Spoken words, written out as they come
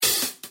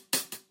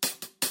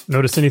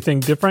Notice anything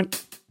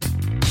different?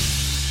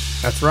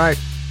 That's right,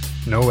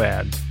 no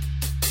ads.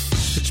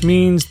 Which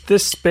means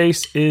this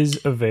space is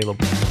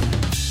available.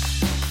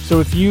 So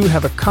if you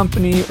have a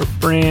company or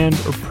brand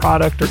or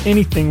product or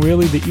anything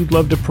really that you'd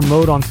love to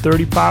promote on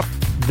 30 Pop,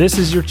 this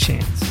is your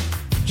chance.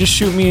 Just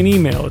shoot me an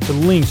email at the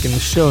link in the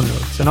show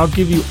notes and I'll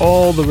give you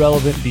all the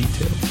relevant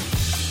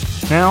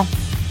details. Now,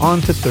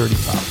 on to 30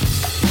 Pop.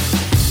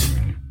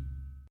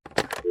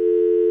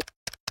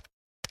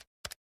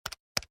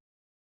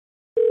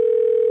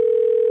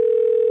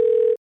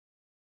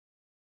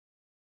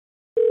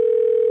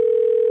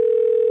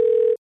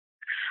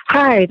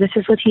 Hi, this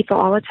is Latifa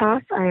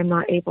Alatas. I am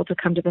not able to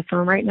come to the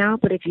phone right now,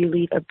 but if you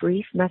leave a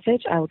brief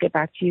message, I will get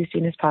back to you as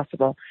soon as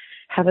possible.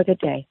 Have a good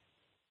day.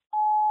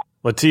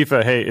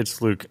 Latifa, hey,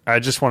 it's Luke. I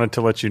just wanted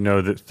to let you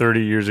know that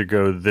 30 years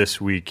ago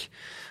this week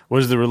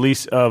was the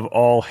release of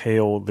All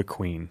Hail the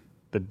Queen,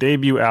 the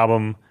debut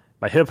album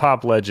by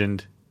hip-hop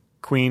legend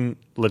Queen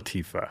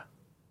Latifah.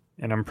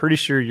 And I'm pretty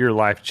sure your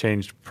life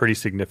changed pretty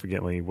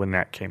significantly when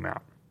that came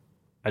out.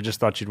 I just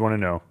thought you'd want to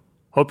know.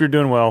 Hope you're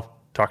doing well.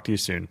 Talk to you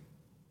soon.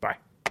 Bye.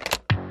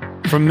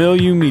 From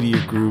Milieu Media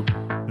Group,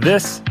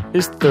 this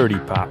is 30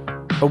 Pop,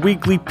 a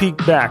weekly peek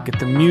back at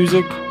the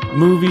music,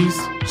 movies,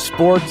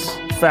 sports,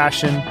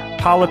 fashion,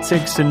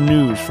 politics, and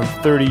news from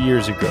 30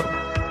 years ago.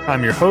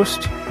 I'm your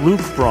host,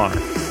 Luke Bronner.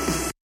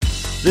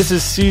 This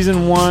is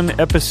Season 1,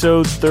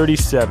 Episode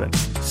 37,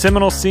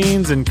 Seminal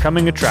Scenes and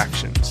Coming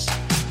Attractions.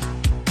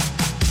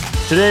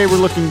 Today we're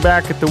looking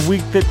back at the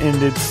week that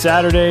ended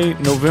Saturday,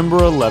 November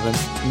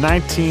 11th,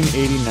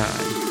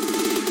 1989.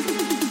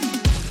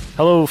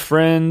 Hello,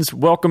 friends.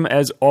 Welcome,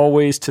 as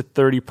always, to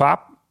 30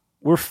 Pop.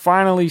 We're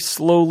finally,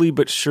 slowly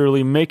but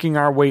surely, making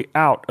our way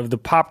out of the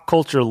pop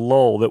culture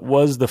lull that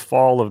was the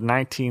fall of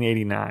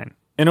 1989.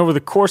 And over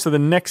the course of the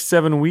next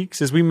 7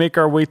 weeks, as we make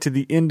our way to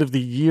the end of the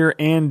year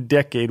and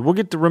decade, we'll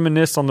get to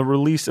reminisce on the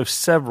release of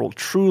several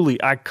truly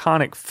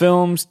iconic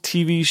films,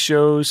 TV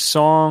shows,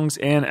 songs,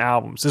 and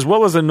albums, as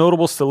well as a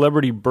notable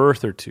celebrity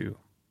birth or two.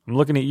 I'm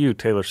looking at you,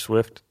 Taylor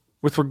Swift.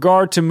 With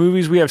regard to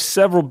movies, we have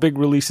several big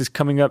releases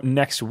coming up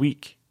next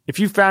week. If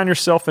you found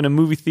yourself in a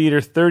movie theater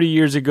 30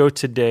 years ago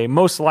today,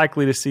 most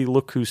likely to see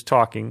Look Who's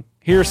Talking,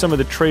 here are some of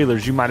the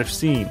trailers you might have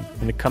seen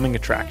in the coming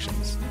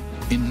attractions.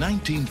 In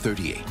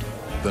 1938,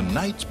 the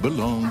nights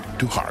belonged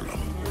to Harlem.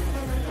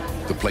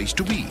 The place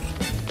to be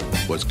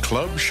was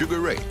Club Sugar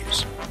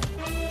Ray's.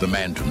 The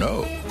man to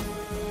know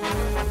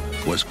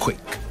was Quick.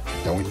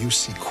 Now, when you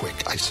see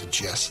Quick, I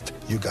suggest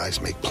you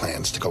guys make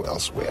plans to go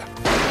elsewhere.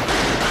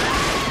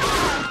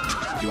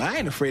 I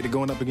ain't afraid of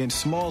going up against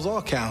Smalls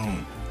or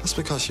Calhoun. That's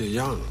because you're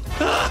young.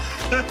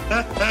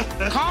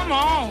 Come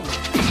on!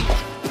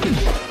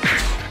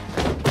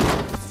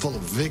 Full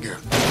of vigor.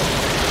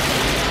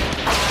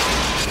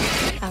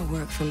 I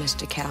work for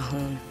Mr.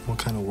 Calhoun. What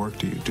kind of work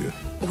do you do?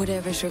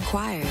 Whatever's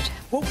required.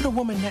 What would a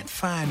woman that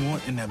fine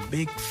want in a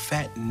big,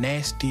 fat,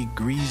 nasty,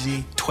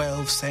 greasy,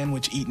 12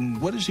 sandwich eating?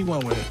 What does she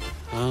want with it?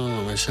 I don't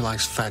know, man. She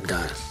likes fat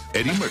guys.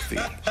 Eddie Murphy,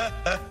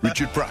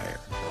 Richard Pryor,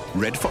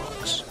 Red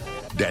Fox,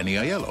 Danny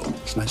Aiello.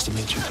 It's nice to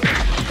meet you.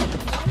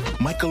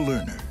 Michael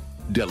Lerner,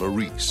 Della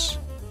Reese,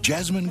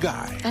 Jasmine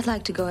Guy. I'd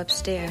like to go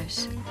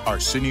upstairs.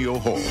 Arsenio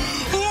Hall.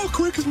 Oh,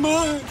 Quick is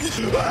mine!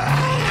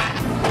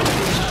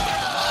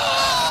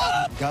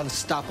 Gotta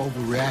stop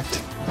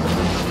overreacting.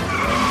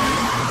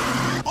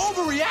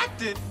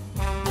 Overreacted?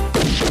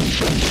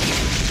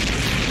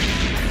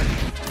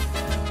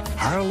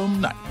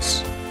 Harlem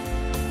Nights.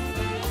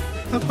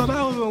 I thought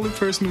I was the only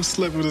person who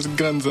slept with his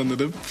guns under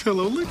the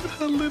pillow. Look at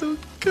her little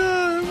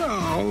gun.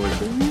 Oh,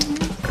 look at me.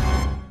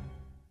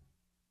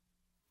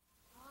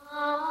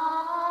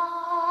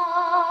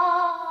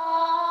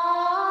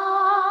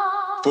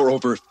 For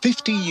over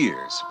 50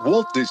 years,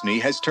 Walt Disney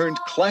has turned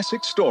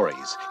classic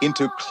stories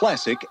into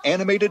classic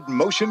animated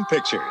motion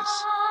pictures.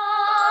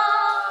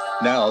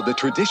 Now the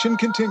tradition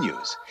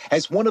continues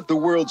as one of the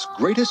world's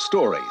greatest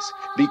stories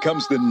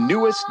becomes the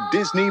newest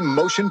Disney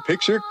motion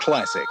picture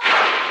classic,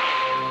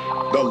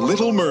 The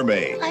Little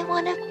Mermaid. I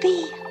want to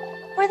be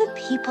where the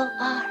people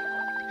are.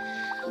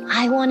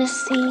 I want to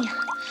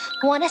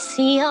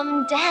see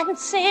them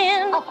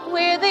dancing. Up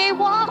where they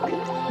walk,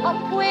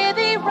 up where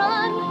they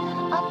run.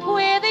 Up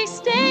where they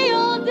stay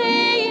all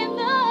day in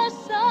the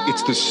sun.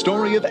 It's the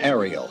story of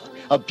Ariel,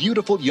 a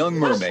beautiful young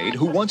mermaid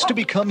who wants to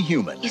become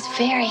human. He's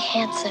very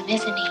handsome,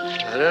 isn't he?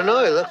 I don't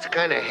know, he looks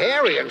kind of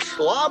hairy and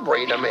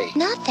slobbery to me.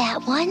 Not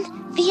that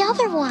one, the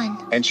other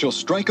one. And she'll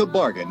strike a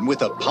bargain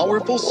with a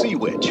powerful sea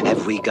witch.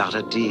 Have we got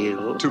a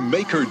deal? To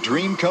make her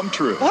dream come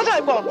true. What I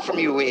want from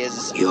you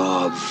is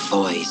your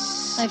voice.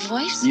 My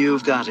voice?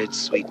 You've got it,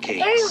 sweet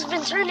cakes. Ariel's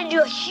been turned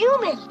into a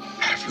human.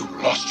 Have you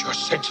lost your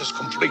senses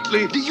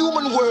completely? The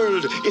human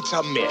world, it's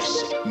a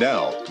mess.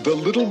 Now, the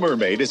Little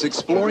Mermaid is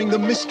exploring the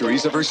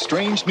mysteries of her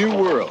strange new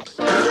world.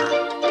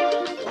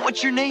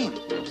 What's your name?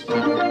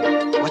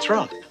 What's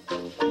wrong?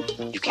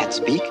 You can't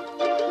speak?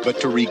 But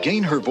to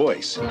regain her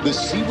voice, the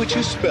sea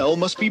witch's spell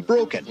must be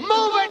broken. Move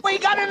it! We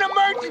got an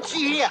emergency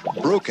here!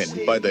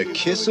 Broken by the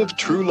kiss of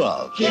true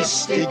love.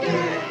 Kiss the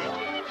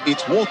girl.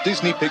 It's Walt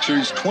Disney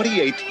Pictures'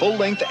 28th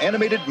full-length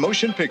animated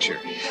motion picture,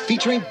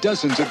 featuring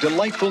dozens of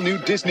delightful new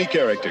Disney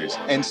characters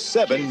and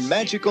 7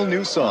 magical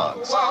new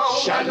songs.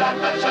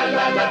 Sha-la-la,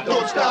 sha-la-la,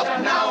 don't stop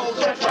now.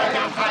 Don't try to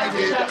hide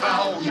it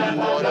out. You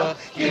wanna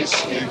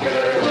Disney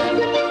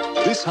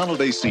girl. This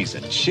holiday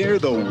season, share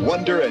the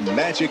wonder and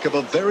magic of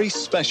a very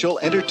special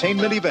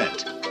entertainment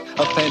event.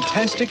 A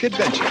fantastic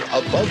adventure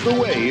above the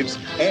waves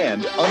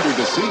and under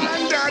the sea.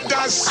 Under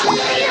the sea!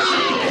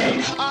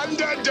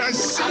 Under the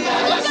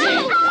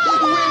sea!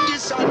 When the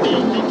sun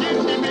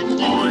begins to make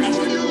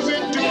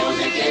music to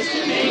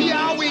me.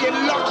 Yeah, we in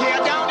luck here,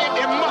 down in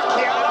the muck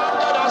here,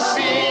 under the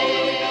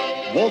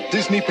sea. Walt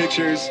Disney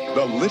Pictures,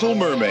 The Little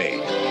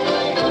Mermaid.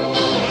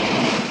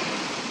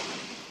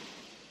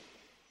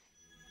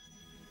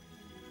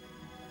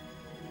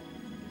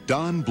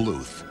 Don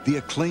Bluth, the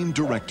acclaimed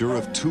director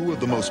of 2 of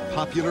the most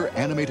popular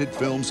animated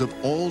films of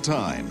all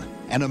time,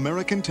 An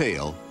American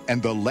Tail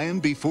and The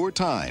Land Before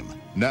Time,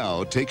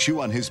 now takes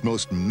you on his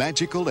most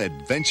magical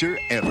adventure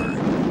ever.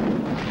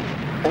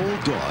 All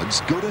dogs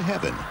go to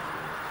heaven.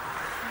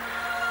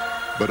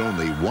 But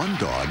only one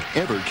dog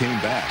ever came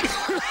back.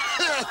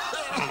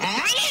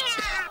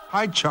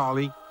 Hi,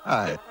 Charlie.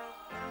 Hi.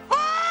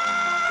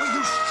 Will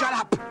you shut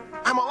up?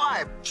 I'm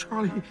alive.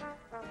 Charlie,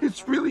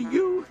 it's really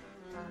you.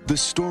 The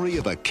story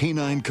of a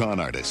canine con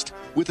artist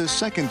with a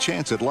second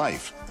chance at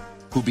life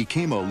who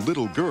became a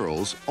little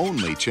girl's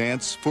only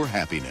chance for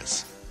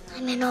happiness.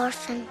 I'm an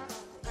orphan.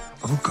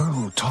 A little girl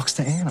who talks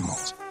to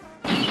animals.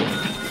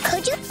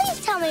 Could you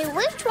please tell me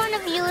which one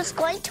of you is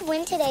going to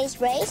win today's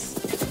race?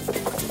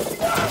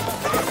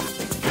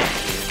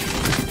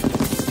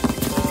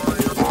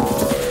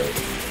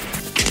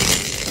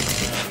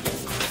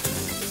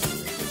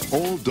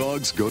 All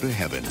Dogs Go to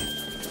Heaven,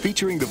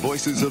 featuring the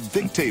voices of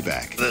Vic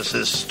Tayback. This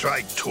is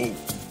strike 2.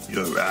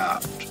 You're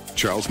out.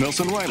 Charles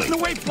Nelson Riley. No,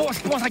 wait,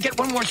 boss, I get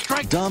one more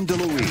strike. Dom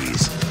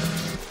DeLuise.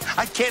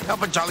 I can't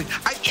help it, Charlie.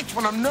 I itch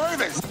when I'm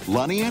nervous.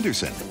 Lonnie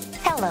Anderson.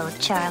 Hello,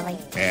 Charlie.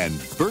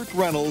 And Burt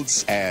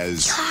Reynolds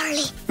as...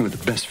 Charlie. You were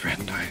the best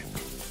friend I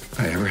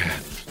ever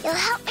had. You'll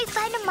help me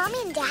find a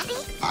mommy and daddy?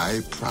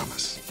 I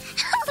promise.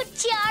 Oh,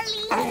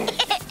 Charlie.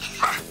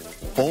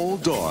 All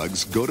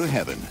Dogs Go to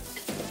Heaven.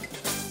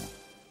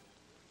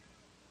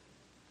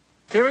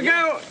 Here we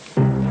go.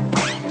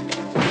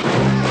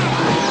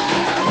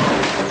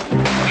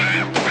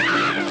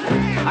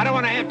 I don't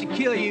want to have to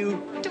kill you.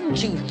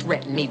 Don't you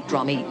threaten me,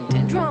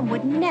 Drum-Eatington. Drum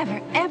would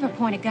never, ever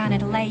point a gun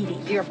at a lady.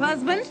 Your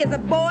husband is a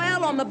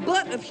boil on the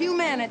butt of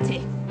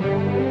humanity.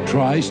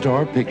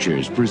 TriStar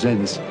Pictures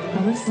presents...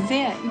 Well, this is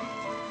it.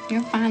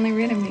 You're finally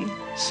rid of me.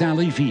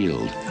 Sally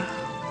Field.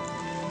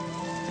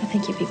 I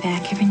think you'll be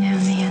back every now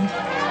and then.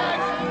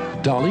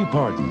 Dolly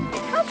Parton.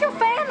 How's your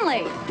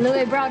family?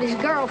 Louis brought his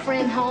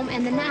girlfriend home,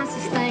 and the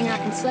nicest thing I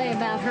can say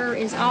about her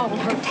is all of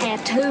her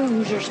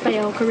tattoos are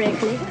spelled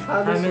correctly.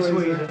 I'm Miss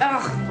Weaver.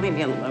 Oh, leave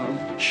me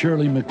alone.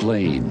 Shirley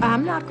MacLaine.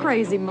 I'm not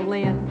crazy,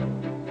 Malin.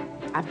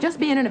 I've just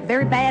been in a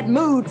very bad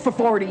mood for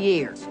 40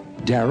 years.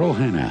 Daryl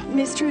Hannah.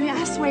 Miss Trudy,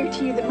 I swear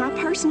to you that my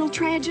personal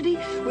tragedy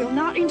will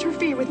not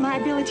interfere with my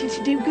ability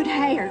to do good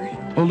hair.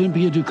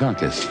 Olympia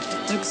Dukakis.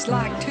 Looks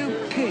like 2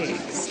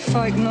 pigs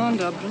fighting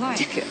under a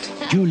blanket.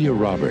 Julia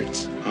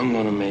Roberts. I'm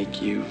gonna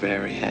make you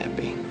very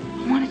happy.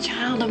 I want a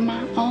child of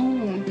my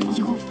own.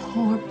 Your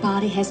poor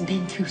body has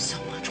been through so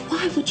much.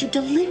 Why would you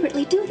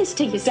deliberately do this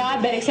to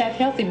yourself? Diabetics have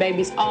healthy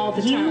babies all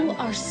the time. You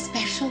are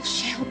special,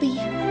 Shelby.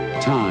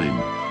 Time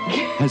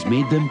has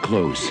made them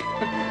close.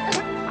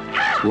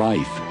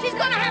 Life. She's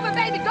gonna have a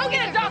baby. Go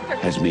get a doctor.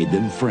 Has made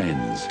them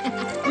friends.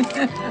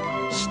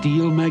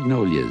 Steel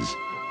Magnolias.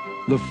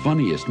 The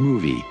funniest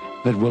movie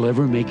that will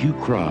ever make you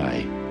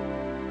cry.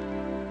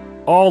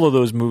 All of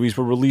those movies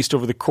were released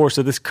over the course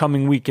of this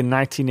coming week in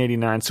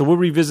 1989, so we'll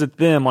revisit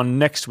them on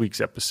next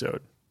week's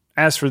episode.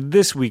 As for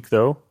this week,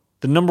 though,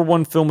 the number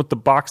 1 film at the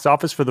box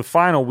office for the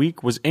final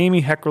week was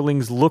Amy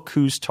Heckerling's Look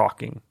Who's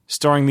Talking,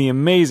 starring the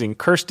amazing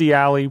Kirstie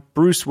Alley,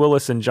 Bruce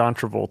Willis, and John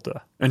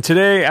Travolta. And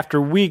today,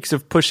 after weeks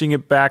of pushing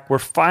it back, we're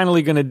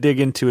finally going to dig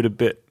into it a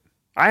bit.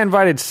 I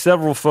invited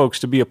several folks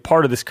to be a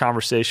part of this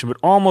conversation, but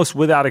almost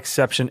without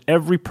exception,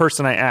 every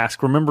person I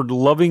asked remembered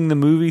loving the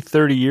movie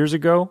 30 years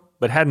ago,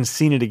 but hadn't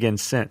seen it again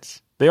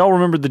since. They all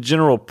remembered the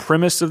general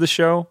premise of the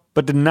show,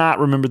 but did not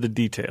remember the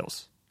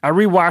details. I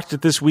rewatched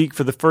it this week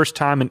for the first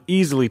time in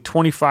easily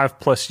 25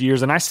 plus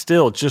years, and I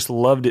still just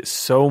loved it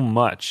so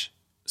much.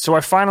 So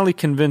I finally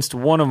convinced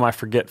one of my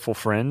forgetful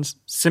friends,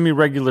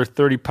 semi-regular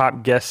 30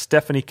 Pop guest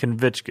Stephanie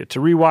Konvichka, to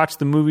rewatch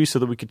the movie so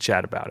that we could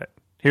chat about it.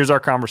 Here's our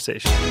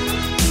conversation.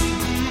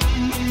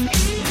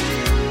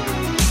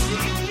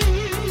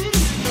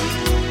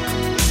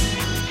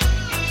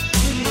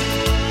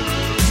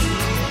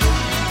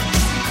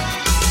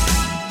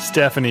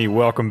 Stephanie,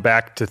 welcome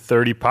back to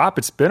 30 Pop.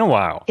 It's been a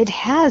while. It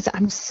has.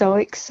 I'm so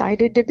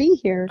excited to be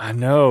here. I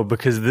know,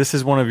 because this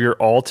is one of your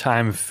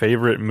all-time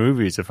favorite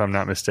movies, if I'm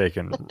not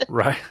mistaken,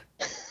 right?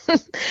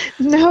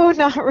 No,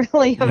 not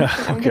really. I'm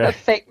Okay. going to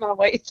fake my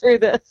way through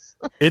this.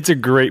 It's a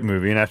great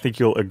movie, and I think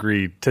you'll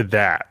agree to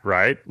that,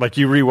 right? Like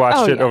you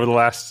rewatched it over the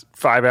last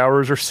 5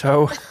 hours or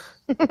so.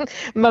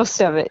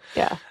 Most of it,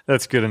 yeah.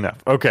 That's good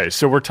enough. Okay,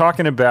 so we're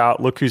talking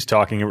about Look Who's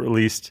Talking. It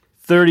released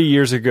 30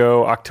 years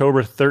ago,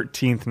 October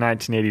 13th,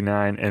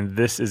 1989, and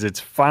this is its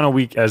final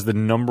week as the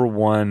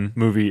 #1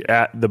 movie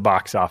at the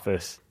box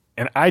office.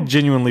 And I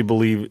genuinely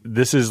believe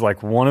this is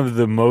like one of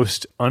the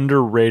most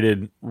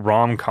underrated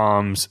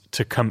rom-coms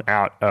to come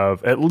out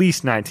of at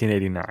least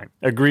 1989.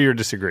 Agree or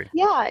disagree?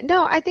 Yeah,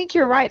 no, I think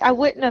you're right. I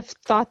wouldn't have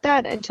thought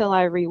that until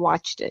I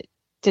rewatched it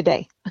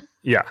today.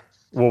 Yeah.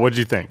 Well, what'd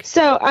you think?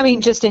 So, I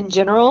mean, just in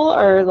general,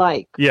 or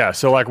like... Yeah,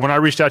 so like when I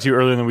reached out to you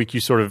earlier in the week, you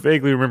sort of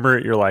vaguely remember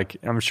it. You're like,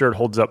 I'm sure it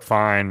holds up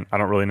fine. I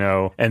don't really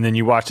know. And then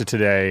you watched it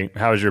today.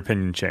 How has your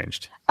opinion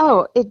changed?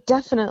 Oh, it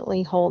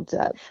definitely holds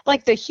up.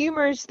 Like the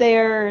humor's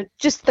there,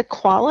 just the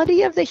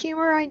quality of the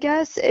humor, I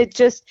guess. It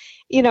just,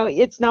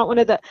 it's not one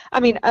of the, I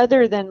mean,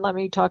 other than let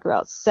me talk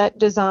about set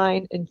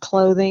design and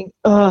clothing.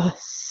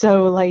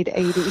 So late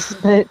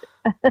 80s. But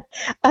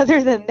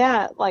other than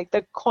that, like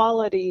the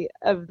quality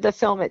of the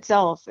film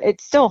itself, it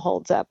still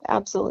holds up.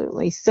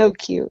 Absolutely. So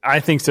cute. I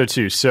think so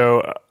too.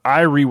 So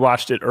I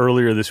rewatched it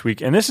earlier this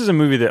week, and this is a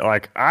movie that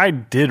like I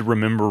did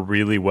remember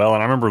really well.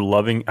 And I remember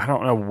loving, I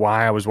don't know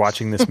why I was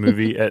watching this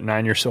movie at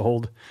 9 years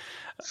old.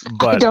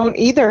 But I don't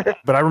either.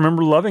 But I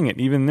remember loving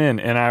it even then.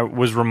 And I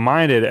was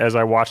reminded as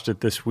I watched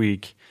it this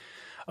week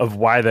of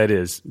why that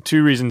is.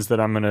 2 reasons that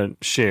I'm going to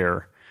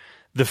share.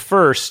 The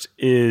first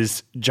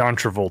is John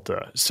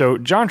Travolta. So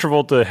John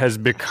Travolta has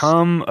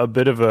become a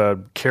bit of a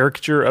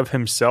caricature of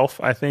himself,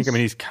 I think. I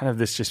mean, he's kind of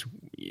this just,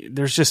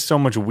 there's just so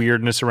much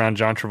weirdness around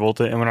John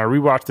Travolta. And when I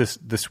rewatched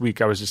this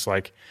week, I was just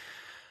like,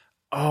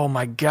 oh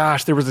my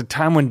gosh, there was a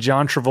time when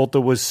John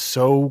Travolta was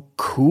so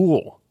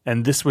cool.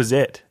 And this was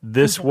it.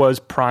 This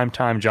was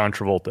primetime John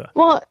Travolta.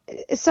 Well,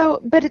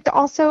 but it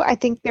also, I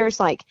think there's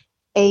like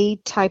a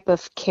type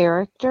of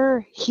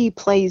character he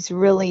plays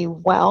really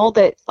well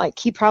that like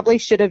he probably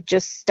should have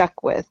just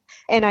stuck with.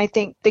 And I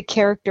think the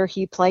character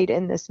he played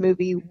in this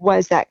movie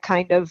was that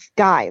kind of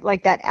guy,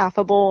 like that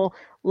affable,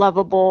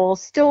 lovable,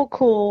 still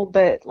cool,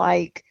 but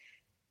like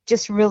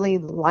just really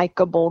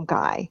likable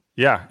guy.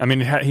 Yeah, I mean,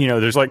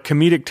 there's like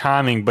comedic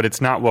timing, but it's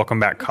not Welcome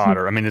Back,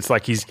 Kotter. I mean, it's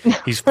like he's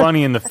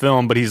funny in the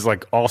film, but he's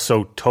like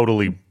also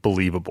totally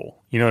believable.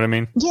 You know what I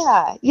mean?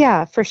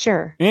 Yeah, for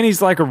sure. And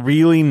he's like a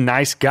really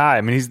nice guy.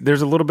 I mean,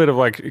 there's a little bit of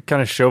like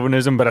kind of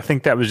chauvinism, but I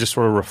think that was just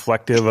sort of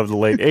reflective of the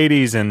late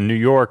 80s and New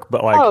York.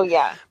 But like, oh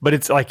yeah. But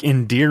it's like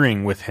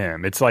endearing with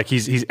him. It's like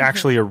he's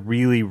actually a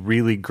really,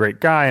 really great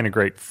guy and a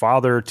great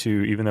father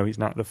to, even though he's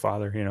not the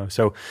father,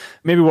 So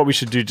maybe what we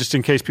should do, just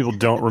in case people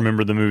don't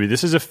remember the movie,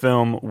 this is a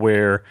film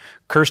where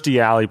Kirstie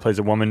Alley plays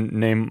a woman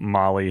named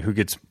Molly who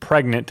gets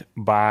pregnant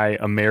by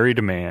a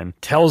married man,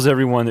 tells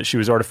everyone that she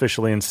was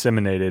artificially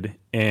inseminated,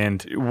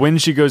 and when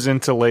she goes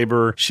into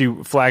labor, she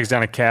flags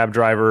down a cab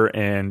driver,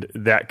 and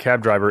that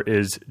cab driver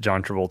is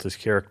John Travolta's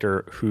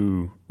character,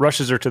 who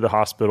rushes her to the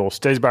hospital,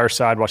 stays by her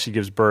side while she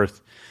gives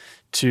birth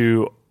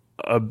to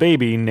a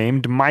baby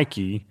named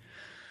Mikey,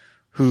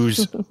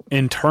 whose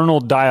internal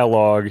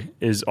dialogue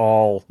is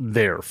all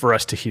there for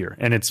us to hear.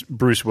 And it's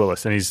Bruce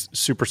Willis, and he's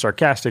super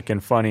sarcastic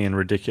and funny and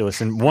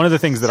ridiculous. And one of the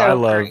things that I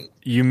love,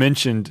 you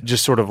mentioned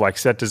just sort of like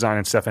set design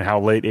and stuff and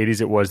how late 80s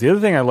it was. The other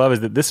thing I love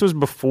is that this was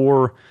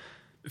before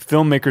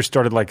filmmakers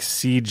started like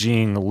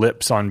CGing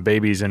lips on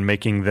babies and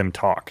making them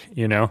talk,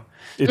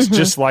 It's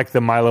just like the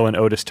Milo and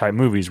Otis type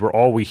movies where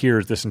all we hear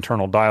is this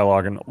internal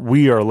dialogue and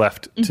we are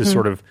left to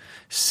sort of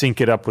sync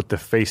it up with the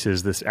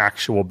faces this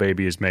actual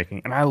baby is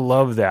making. And I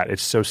love that.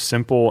 It's so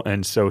simple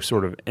and so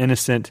sort of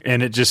innocent,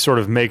 and it just sort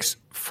of makes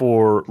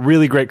for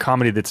really great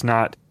comedy that's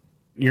not,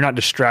 you're not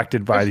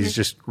distracted by these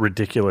just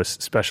ridiculous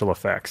special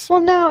effects. Well,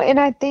 no, and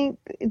I think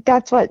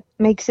that's what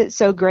makes it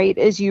so great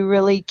is you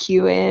really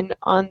cue in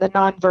on the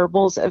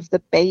nonverbals of the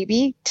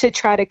baby to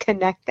try to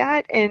connect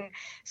that. And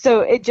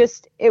so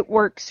it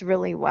works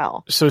really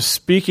well. So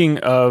speaking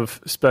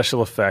of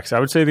special effects, I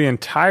would say the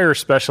entire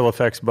special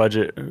effects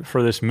budget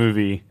for this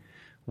movie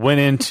went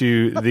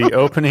into the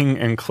opening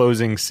and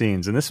closing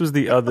scenes. And this was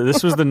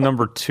the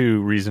number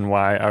 2 reason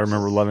why I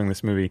remember loving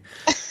this movie.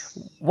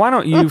 Why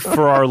don't you,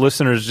 for our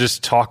listeners,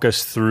 just talk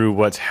us through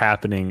what's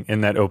happening in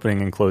that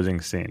opening and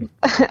closing scene?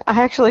 I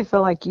actually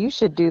feel like you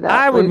should do that.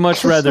 I would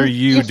much rather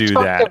you do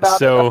that.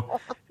 So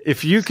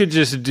if you could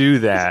just do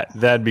that,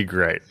 that'd be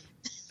great.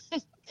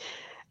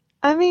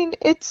 I mean,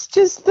 it's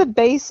just the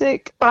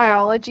basic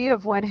biology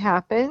of what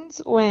happens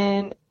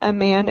when a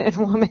man and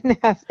woman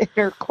have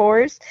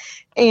intercourse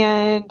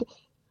and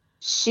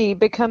she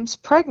becomes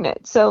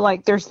pregnant. So,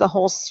 like, there's the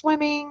whole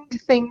swimming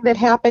thing that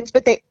happens,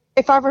 but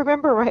if I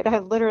remember right, I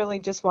literally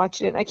just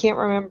watched it, and I can't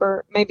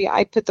remember, maybe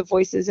I put the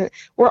voices in.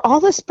 Were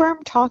all the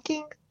sperm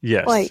talking?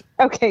 Yes. Like,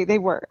 okay, they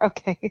were.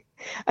 Okay.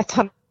 I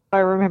thought I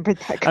remembered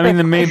that. I mean,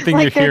 the main thing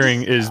Like, you're they're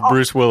hearing is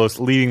Bruce Willis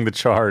leading the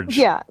charge.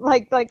 Yeah,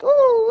 like,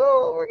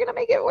 oh, we're gonna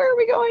make it. Where are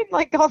we going?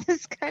 Like all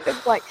this kind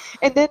of like,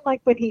 and then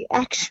like when he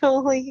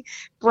actually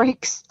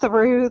breaks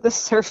through the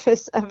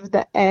surface of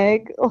the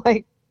egg,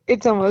 like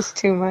it's almost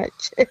too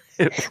much.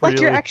 Like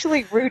you're really-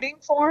 actually rooting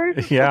for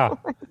him. Yeah,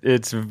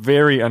 it's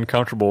very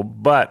uncomfortable.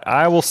 But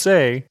I will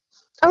say,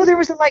 Oh, there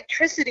was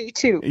electricity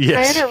too.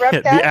 yes, Can I interrupt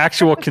the that?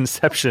 actual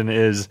conception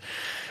is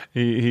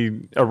he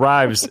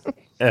arrives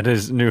at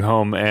his new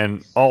home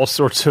and all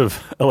sorts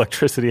of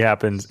electricity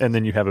happens, and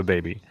then you have a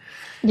baby.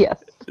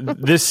 Yes.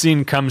 This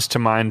scene comes to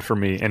mind for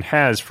me and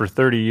has for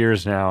 30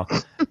 years now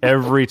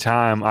every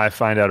time I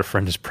find out a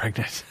friend is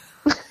pregnant.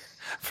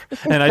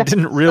 And I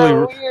didn't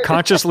really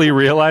consciously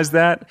realize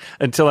that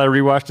until I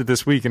rewatched it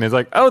this week. And it's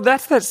like, oh,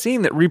 that's that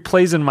scene that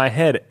replays in my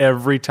head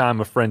every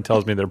time a friend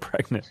tells me they're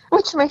pregnant.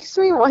 Which makes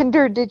me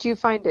wonder, did you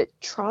find it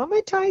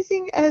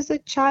traumatizing as a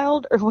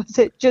child, or was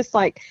it just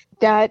like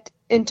that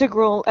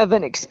integral of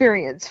an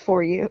experience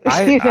for you?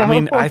 You know, I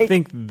mean, I like-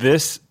 think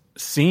this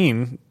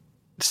scene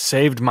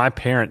saved my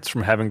parents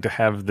from having to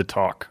have the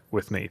talk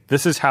with me.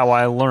 This is how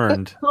I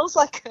learned.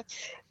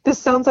 This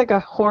sounds like a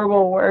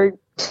horrible word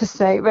to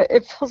say, but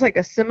it feels like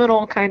a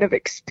seminal kind of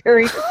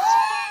experience.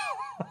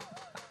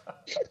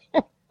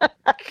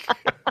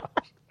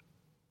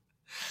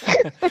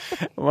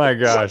 My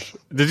gosh.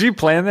 Did you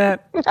plan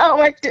that? No,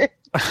 I did.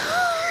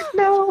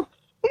 No.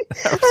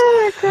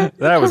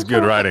 That was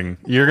good writing.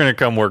 You're going to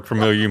come work for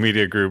Milieu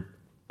Media Group.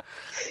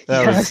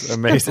 That was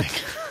amazing.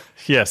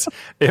 Yes,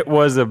 it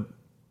was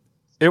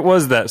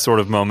that sort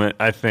of moment,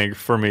 I think,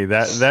 for me.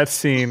 That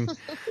scene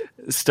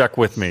stuck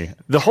with me.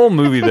 The whole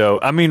movie, though,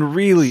 I mean,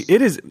 really,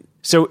 it is.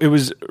 So it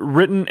was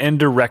written and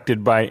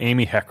directed by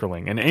Amy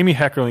Heckerling. And Amy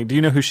Heckerling, do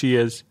you know who she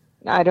is?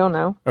 I don't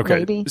know. Okay.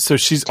 Maybe. So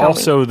she's Tell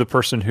also me. the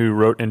person who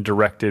wrote and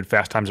directed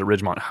Fast Times at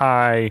Ridgemont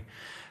High,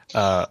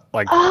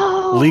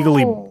 Oh.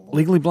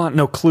 Legally Blonde.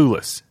 No,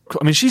 Clueless.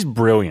 I mean, she's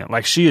brilliant.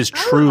 Like, she is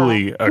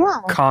truly a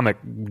comic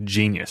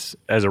genius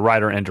as a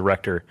writer and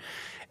director.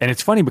 And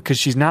it's funny because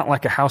she's not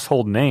like a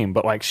household name,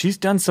 but like she's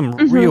done some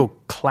real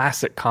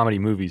classic comedy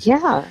movies.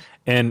 Yeah.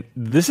 And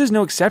this is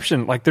no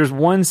exception. Like, there's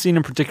one scene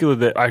in particular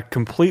that I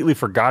completely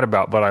forgot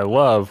about, but I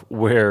love,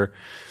 where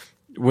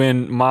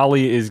when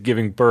Molly is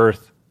giving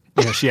birth,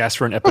 you know, she asks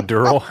for an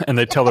epidural, and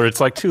they tell her it's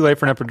like too late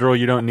for an epidural,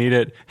 you don't need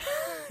it.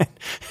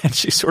 And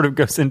she sort of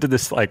goes into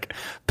this like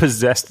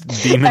possessed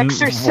demon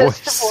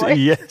Exorcist voice.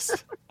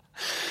 Yes.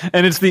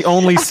 And it's the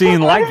only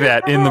scene like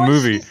that in the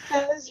movie.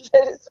 Says,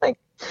 but it's like,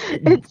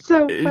 it's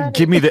so funny.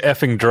 Give me the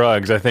effing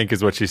drugs, I think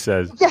is what she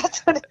says. Yeah, that's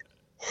what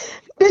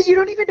but you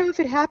don't even know if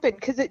it happened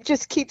because it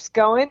just keeps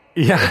going.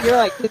 Yeah. And you're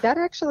like, did that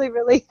actually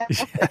really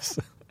happen? Yes.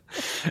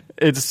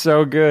 It's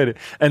so good.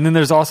 And then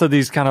there's also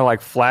these kind of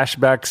like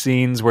flashback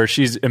scenes where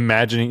she's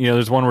imagining, you know,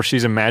 there's one where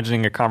she's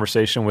imagining a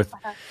conversation with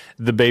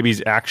the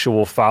baby's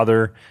actual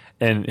father,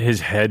 and his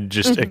head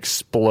just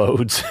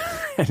explodes.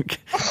 And,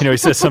 you know, he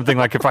says something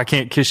like, if I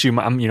can't kiss you,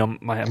 I'm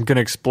going to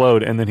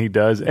explode. And then he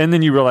does. And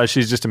then you realize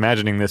she's just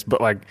imagining this. But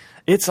like,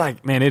 it's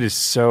like, man, it is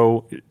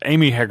so,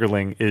 Amy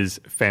Heckerling is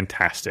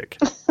fantastic.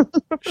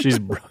 She's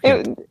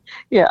brilliant.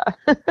 Yeah.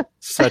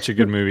 Such a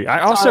good movie.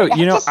 I also, Sorry,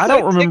 you know, I'm just I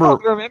don't so remember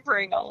tickled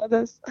remembering all of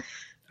this.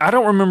 I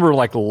don't remember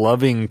like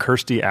loving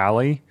Kirstie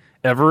Alley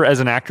ever as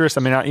an actress.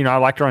 I mean, I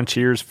liked her on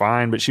Cheers,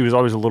 fine, but she was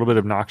always a little bit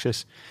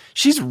obnoxious.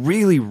 She's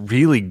really,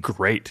 really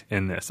great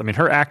in this. I mean,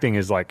 her acting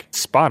is like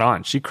spot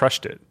on. She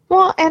crushed it.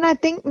 Well, and I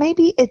think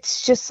maybe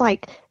it's just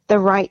like the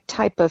right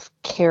type of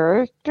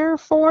character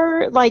for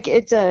her. Like,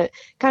 it's a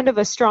kind of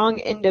a strong,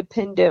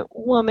 independent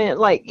woman,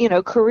 like, you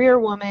know, career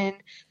woman.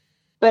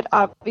 But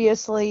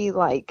obviously,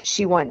 like,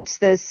 she wants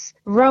this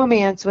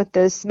romance with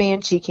this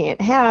man she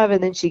can't have,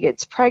 and then she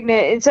gets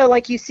pregnant. And so,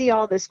 like, you see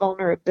all this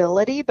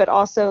vulnerability, but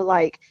also,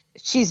 like,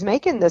 she's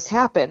making this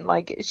happen.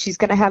 Like, she's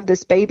going to have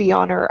this baby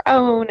on her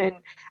own. And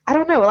I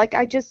don't know, like,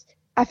 I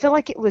feel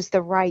like it was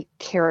the right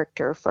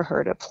character for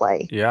her to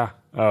play. Yeah.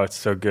 Oh, it's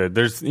so good.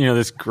 There's, you know,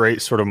 this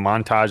great sort of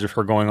montage of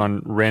her going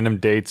on random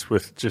dates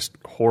with just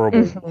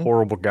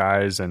horrible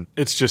guys. And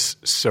it's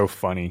just so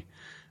funny.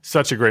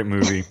 Such a great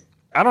movie.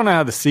 I don't know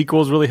how the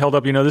sequels really held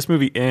up. You know, this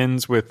movie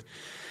ends with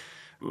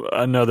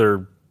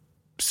another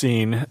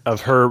scene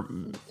of her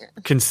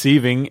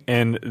conceiving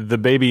and the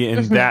baby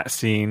in that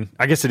scene.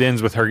 I guess it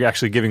ends with her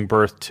actually giving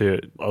birth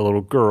to a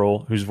little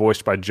girl who's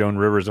voiced by Joan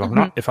Rivers.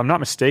 If I'm not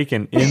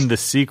mistaken, in the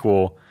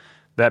sequel,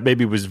 that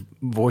baby was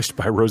voiced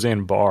by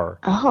Roseanne Barr.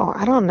 Oh,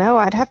 I don't know.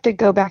 I'd have to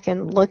go back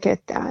and look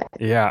at that.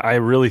 Yeah, I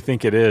really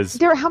think it is.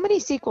 How many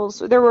sequels?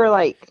 There were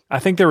like... I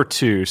think there were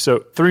 2. So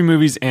 3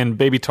 movies and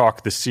Baby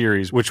Talk, the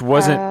series, which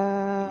wasn't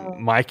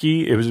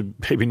Mikey. It was a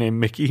baby named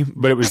Mickey.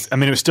 But it was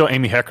still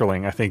Amy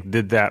Heckerling, I think,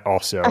 did that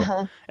also.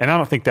 And I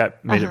don't think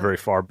that made it very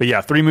far. But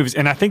yeah, 3 movies.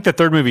 And I think the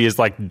 3rd movie is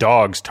like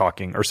dogs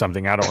talking or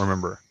something. I don't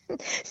remember.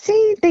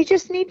 See, they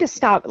just need to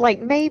stop. Like,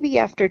 maybe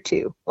after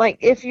 2. Like,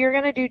 if you're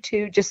going to do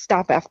 2, just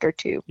stop after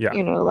 2. Yeah.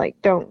 You know, like,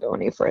 don't go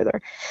any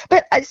further.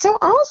 But so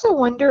I also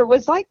wonder,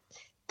 was like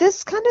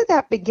this kind of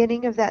that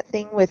beginning of that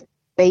thing with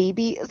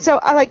baby. So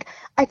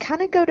I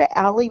kind of go to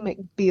Ally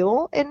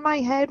McBeal in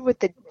my head with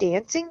the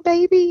dancing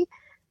baby.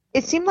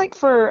 It seemed like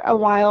for a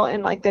while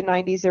in like the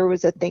 90s there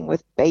was a thing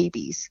with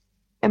babies.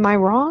 Am I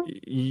wrong?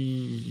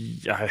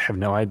 I have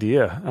no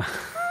idea.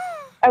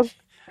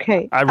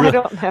 Okay. I really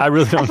don't know. I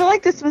really don't. I feel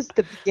like this was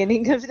the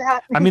beginning of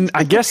that. I mean,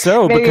 I guess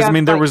so, Maybe because I I'm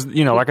mean, there like- was,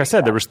 like I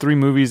said, there was 3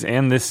 movies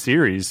and this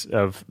series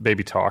of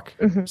Baby Talk.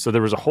 Mhm. So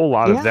there was a whole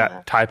lot of Yeah.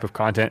 that type of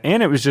content.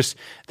 And it was just,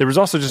 there was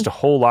also just a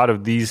whole lot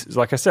of these,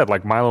 like I said,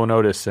 like Milo and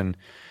Otis and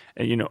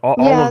all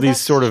Yeah, of these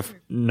that's sort of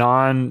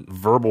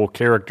non-verbal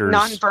characters.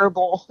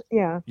 Nonverbal.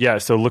 Yeah. Yeah,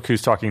 so Look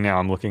Who's Talking Now.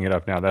 I'm looking it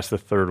up now. That's the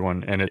 3rd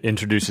one. And it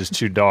introduces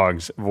 2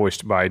 dogs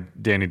voiced by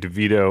Danny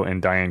DeVito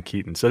and Diane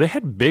Keaton. So they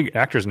had big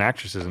actors and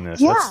actresses in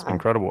this. Yeah. That's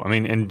incredible. I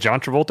mean, and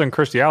John Travolta and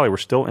Kirstie Alley were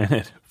still in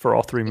it for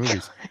all 3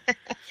 movies.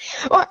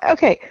 Well,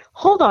 okay.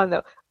 Hold on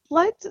though.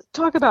 Let's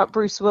talk about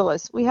Bruce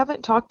Willis. We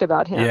haven't talked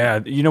about him. Yeah,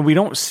 we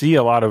don't see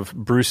a lot of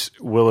Bruce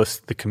Willis,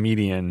 the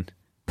comedian,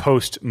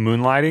 post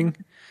Moonlighting,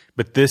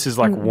 but this is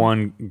like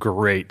one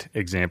great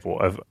example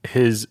of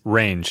his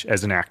range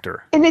as an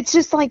actor. And it's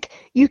just like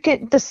you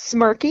get the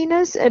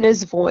smirkiness in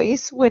his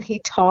voice when he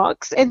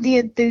talks and the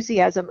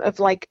enthusiasm of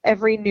like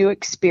every new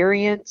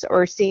experience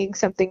or seeing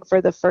something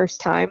for the first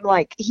time.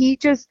 Like he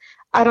just,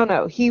 I don't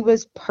know, he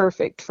was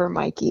perfect for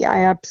Mikey.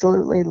 I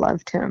absolutely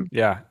loved him.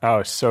 Yeah.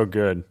 Oh, so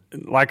good.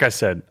 Like I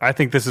said, I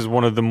think this is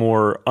one of the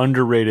more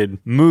underrated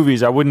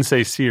movies. I wouldn't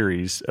say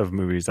series of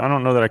movies. I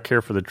don't know that I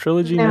care for the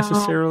trilogy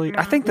necessarily.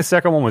 I think the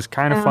second one was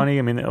kind of funny.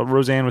 I mean,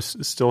 Roseanne was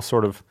still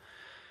sort of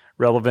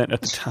relevant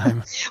at the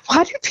time.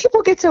 Why do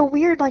people get so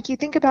weird? Like you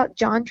think about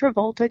John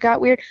Travolta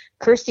got weird.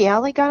 Kirstie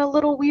Alley got a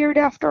little weird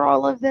after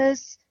all of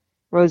this.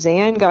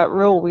 Roseanne got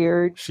real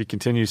weird. She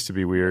continues to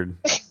be weird.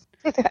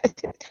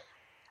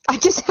 I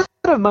just had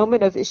a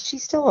moment of, is she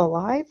still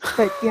alive?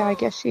 But yeah, I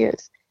guess she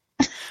is.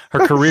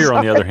 Her career,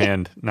 on the other Sorry.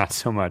 hand, not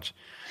so much.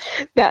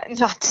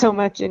 Not so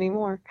much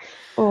anymore.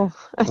 Oh,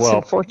 that's Well,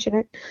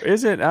 unfortunate.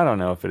 Is it? I don't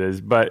know if it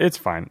is, but it's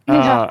fine.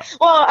 Yeah.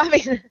 Well, I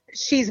mean,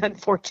 she's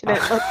unfortunate.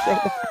 Let's say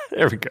that.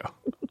 There we go.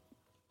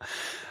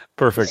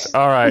 Perfect.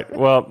 All right.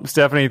 Well,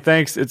 Stephanie,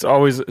 thanks. It's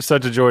always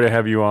such a joy to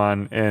have you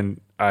on, and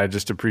I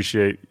just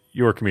appreciate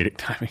your comedic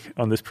timing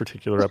on this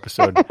particular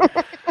episode.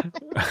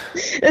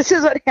 This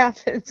is what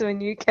happens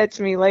when you catch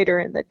me later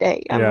in the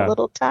day. I'm Yeah. a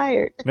little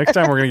tired. Next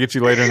time we're going to get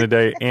you later in the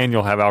day, and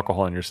you'll have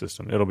alcohol in your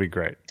system. It'll be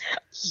great.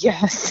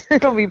 Yes,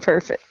 it'll be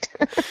perfect.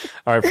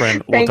 All right,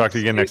 friend. We'll Thanks. talk to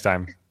you again next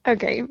time.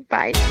 Okay,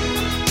 bye.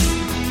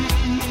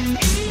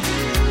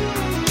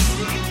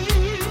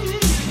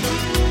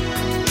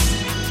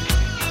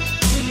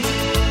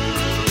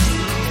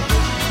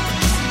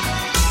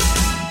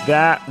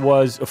 That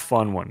was a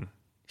fun one.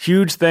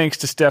 Huge thanks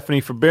to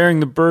Stephanie for bearing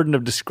the burden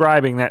of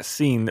describing that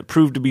scene that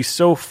proved to be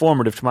so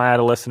formative to my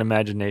adolescent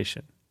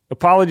imagination.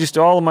 Apologies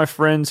to all of my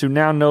friends who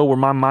now know where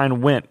my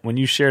mind went when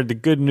you shared the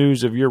good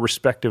news of your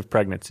respective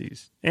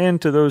pregnancies,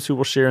 and to those who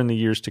will share in the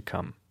years to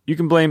come. You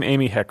can blame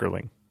Amy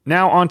Heckerling.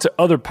 Now on to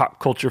other pop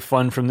culture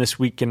fun from this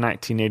week in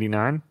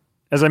 1989.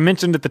 As I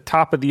mentioned at the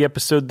top of the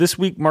episode, this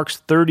week marks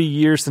 30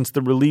 years since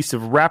the release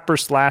of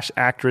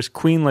rapper/actress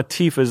Queen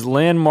Latifah's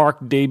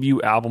landmark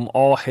debut album,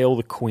 All Hail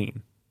the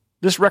Queen.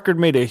 This record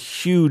made a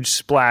huge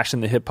splash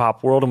in the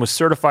hip-hop world and was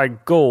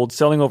certified gold,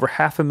 selling over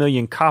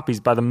 500,000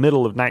 copies by the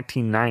middle of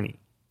 1990.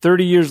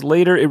 30 years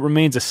later, it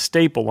remains a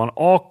staple on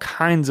all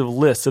kinds of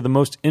lists of the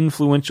most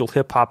influential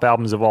hip-hop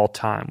albums of all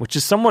time, which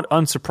is somewhat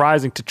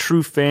unsurprising to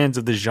true fans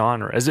of the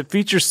genre, as it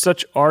features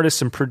such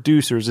artists and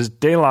producers as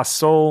De La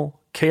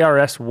Soul,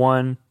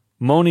 KRS-One,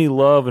 Moni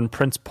Love, and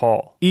Prince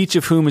Paul, each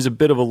of whom is a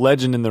bit of a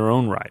legend in their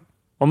own right.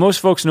 While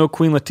most folks know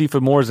Queen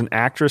Latifah more as an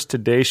actress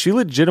today, she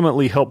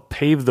legitimately helped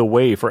pave the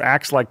way for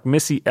acts like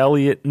Missy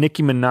Elliott,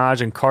 Nicki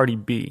Minaj, and Cardi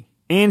B.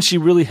 And she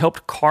really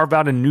helped carve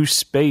out a new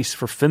space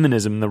for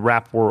feminism in the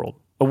rap world.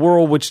 A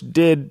world which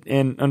did,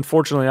 and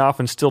unfortunately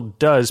often still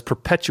does,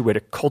 perpetuate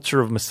a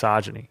culture of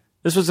misogyny.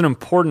 This was an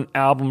important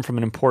album from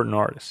an important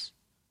artist.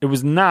 It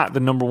was not the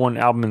 #1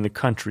 album in the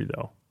country,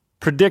 though.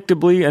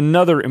 Predictably,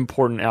 another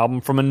important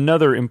album from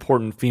another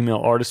important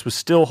female artist was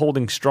still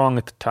holding strong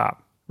at the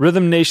top.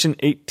 Rhythm Nation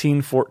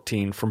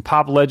 1814 from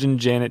pop legend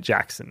Janet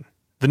Jackson.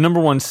 The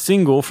 #1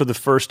 single for the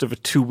first of a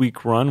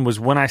 2-week run was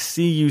When I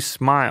See You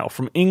Smile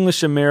from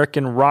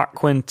English-American rock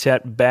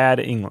quintet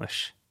Bad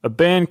English, a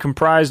band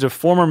comprised of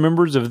former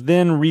members of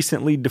then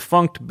recently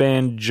defunct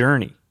band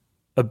Journey,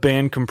 a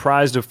band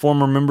comprised of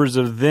former members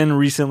of then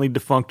recently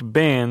defunct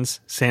bands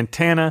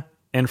Santana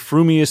and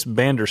Frumious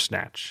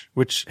Bandersnatch,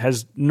 which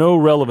has no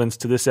relevance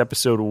to this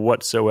episode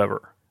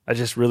whatsoever. I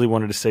just really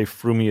wanted to say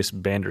Frumious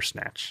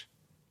Bandersnatch.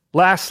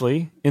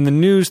 Lastly, in the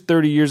news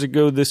 30 years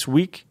ago this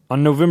week,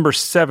 on November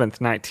 7th,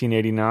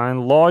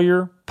 1989,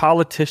 lawyer,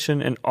 politician,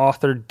 and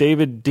author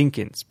David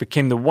Dinkins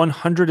became the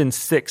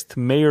 106th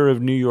mayor of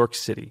New York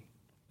City,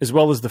 as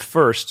well as the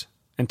first,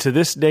 and to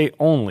this day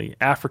only,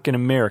 African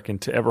American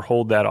to ever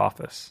hold that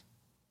office.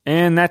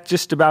 And that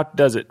just about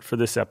does it for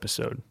this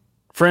episode.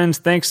 Friends,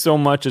 thanks so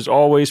much as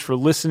always for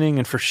listening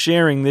and for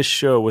sharing this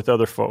show with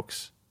other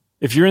folks.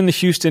 If you're in the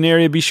Houston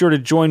area, be sure to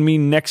join me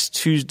next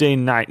Tuesday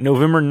night,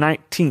 November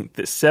 19th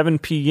at 7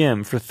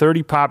 p.m. for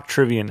 30 Pop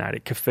Trivia Night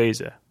at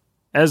Cafeza.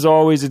 As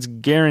always, it's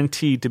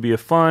guaranteed to be a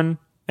fun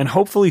and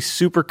hopefully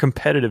super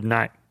competitive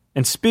night.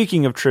 And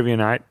speaking of Trivia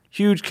Night,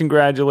 huge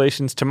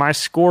congratulations to my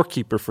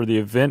scorekeeper for the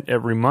event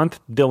every month,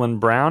 Dylan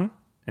Brown,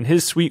 and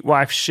his sweet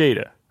wife,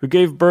 Shada, who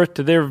gave birth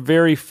to their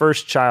very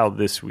first child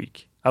this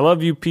week. I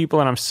love you people,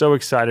 and I'm so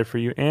excited for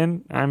you,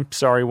 and I'm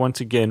sorry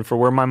once again for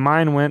where my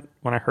mind went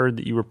when I heard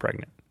that you were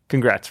pregnant.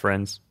 Congrats,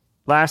 friends.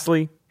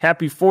 Lastly,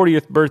 happy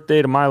 40th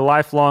birthday to my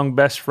lifelong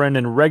best friend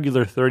and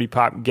regular 30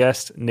 Pop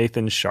guest,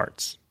 Nathan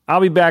Schartz.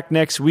 I'll be back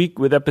next week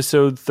with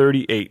episode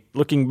 38,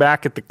 looking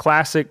back at the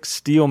classic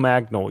Steel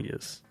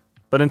Magnolias.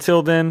 But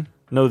until then,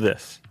 know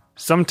this.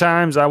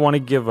 Sometimes I want to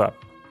give up.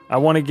 I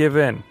want to give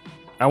in.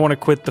 I want to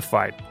quit the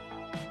fight.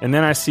 And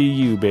then I see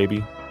you,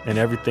 baby, and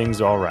everything's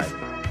all right.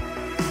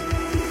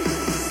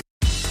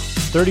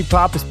 30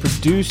 Pop is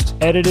produced,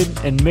 edited,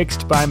 and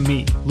mixed by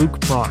me, Luke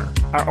Bronner.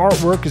 Our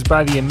artwork is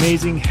by the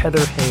amazing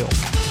Heather Hale.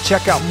 To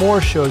check out more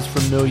shows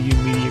from Milieu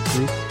Media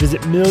Group,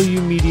 visit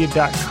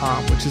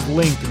milieumedia.com, which is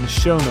linked in the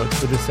show notes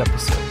for this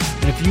episode.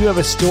 And if you have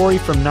a story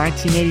from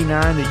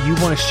 1989 that you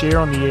want to share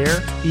on the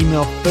air,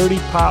 email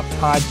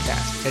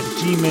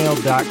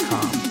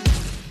 30poppodcast@gmail.com.